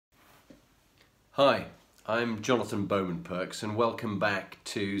Hi, I'm Jonathan Bowman-Perks and welcome back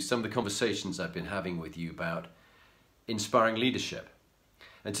to some of the conversations I've been having with you about inspiring leadership.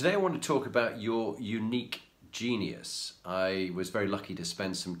 And today I want to talk about your unique genius. I was very lucky to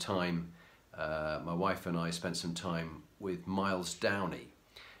spend some time, my wife and I spent some time with Downey.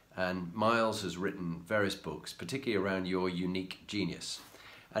 And Miles has written various books, particularly around your unique genius.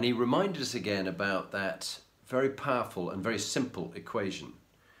 And he reminded us again about that very powerful and very simple equation.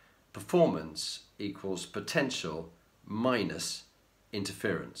 Performance equals potential minus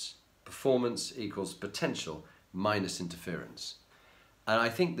interference. Performance equals potential minus interference. And I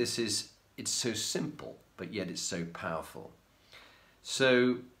think it's so simple, but yet it's so powerful.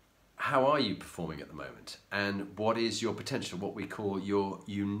 So how are you performing at the moment? And what is your potential, what we call your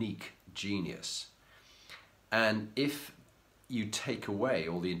unique genius? And if you take away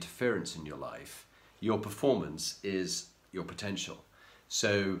all the interference in your life, your performance is your potential.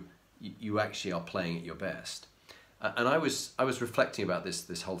 So you actually are playing at your best. And I was reflecting about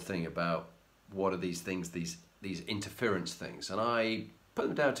this whole thing about what are these things, these interference things, and I put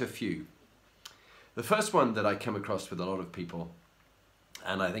them down to a few. The first one that I come across with a lot of people,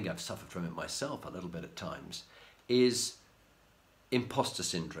 and I think I've suffered from it myself a little bit at times, is imposter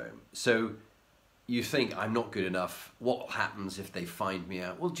syndrome. So you think, I'm not good enough, what happens if they find me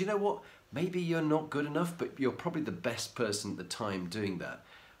out? Well, do you know what? Maybe you're not good enough, but you're probably the best person at the time doing that.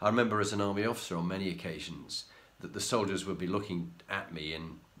 I remember as an army officer on many occasions that the soldiers would be looking at me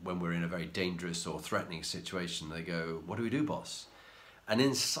when we're in a very dangerous or threatening situation. They go, "What do we do, boss?" And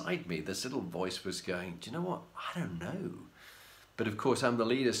inside me, this little voice was going, "Do you know what? I don't know." But of course, I'm the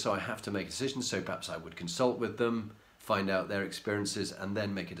leader, so I have to make decisions. So perhaps I would consult with them, find out their experiences, and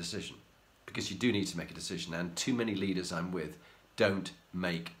then make a decision. Because you do need to make a decision. And too many leaders I'm with don't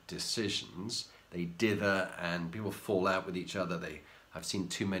make decisions. They dither and people fall out with each other. I've seen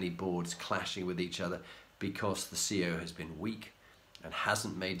too many boards clashing with each other because the CEO has been weak and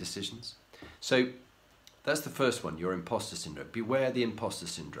hasn't made decisions. So that's the first one, your imposter syndrome. Beware the imposter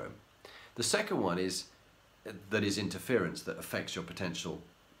syndrome. The second one is interference that affects your potential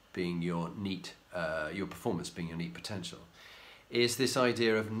being your performance being your neat potential, is this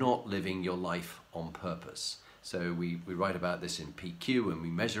idea of not living your life on purpose. So we write about this in PQ and we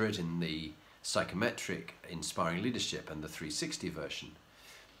measure it in the psychometric inspiring leadership and the 360 version.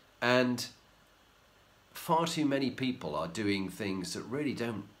 And far too many people are doing things that really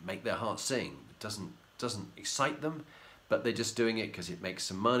don't make their heart sing. It doesn't excite them, but they're just doing it because it makes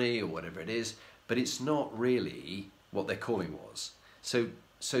some money or whatever it is, but it's not really what their calling was. So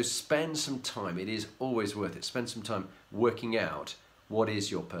spend some time, it is always worth it, spend some time working out what is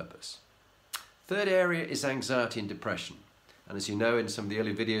your purpose. Third area is anxiety and depression. And as you know, in some of the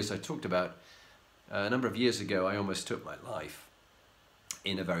early videos I talked about, a number of years ago I almost took my life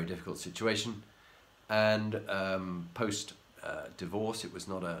in a very difficult situation, and post divorce it was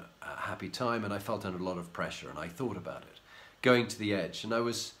not a happy time, and I felt under a lot of pressure, and I thought about it, going to the edge. And I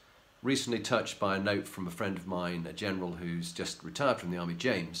was recently touched by a note from a friend of mine, a general who's just retired from the army,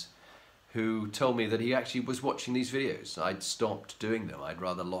 James, who told me that he actually was watching these videos. I'd stopped doing them. I'd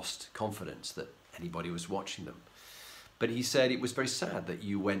rather lost confidence that anybody was watching them. But he said it was very sad that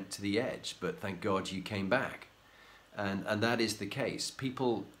you went to the edge, but thank God you came back. And that is the case.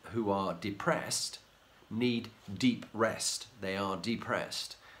 People who are depressed need deep rest. They are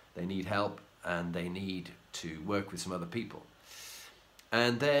depressed. They need help and they need to work with some other people.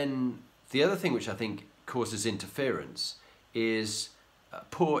 And then the other thing which I think causes interference is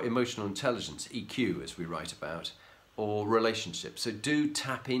poor emotional intelligence, EQ as we write about, or relationships. So do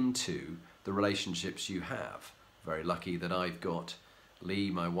tap into the relationships you have. Very lucky that I've got Lee,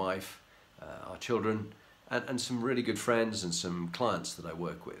 my wife, our children, and some really good friends and some clients that I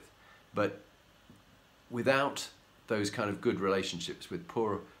work with. But without those kind of good relationships with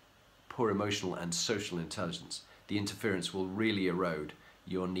poor emotional and social intelligence, the interference will really erode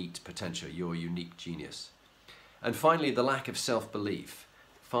your neat potential, your unique genius. And finally, the lack of self-belief.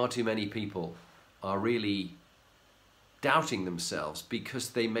 Far too many people are really doubting themselves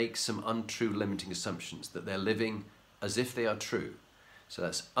because they make some untrue limiting assumptions that they're living as if they are true. So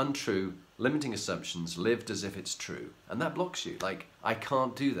that's untrue, limiting assumptions lived as if it's true. And that blocks you, like, I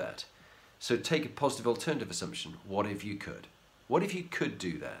can't do that. So take a positive alternative assumption. What if you could? What if you could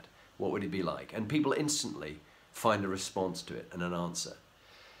do that? What would it be like? And people instantly find a response to it and an answer.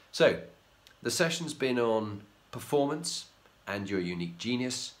 So the session's been on performance and your unique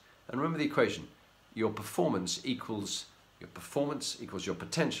genius. And remember the equation. Your performance equals your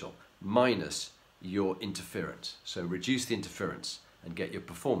potential minus your interference. So reduce the interference and get your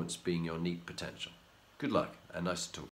performance being your neat potential. Good luck and nice to talk.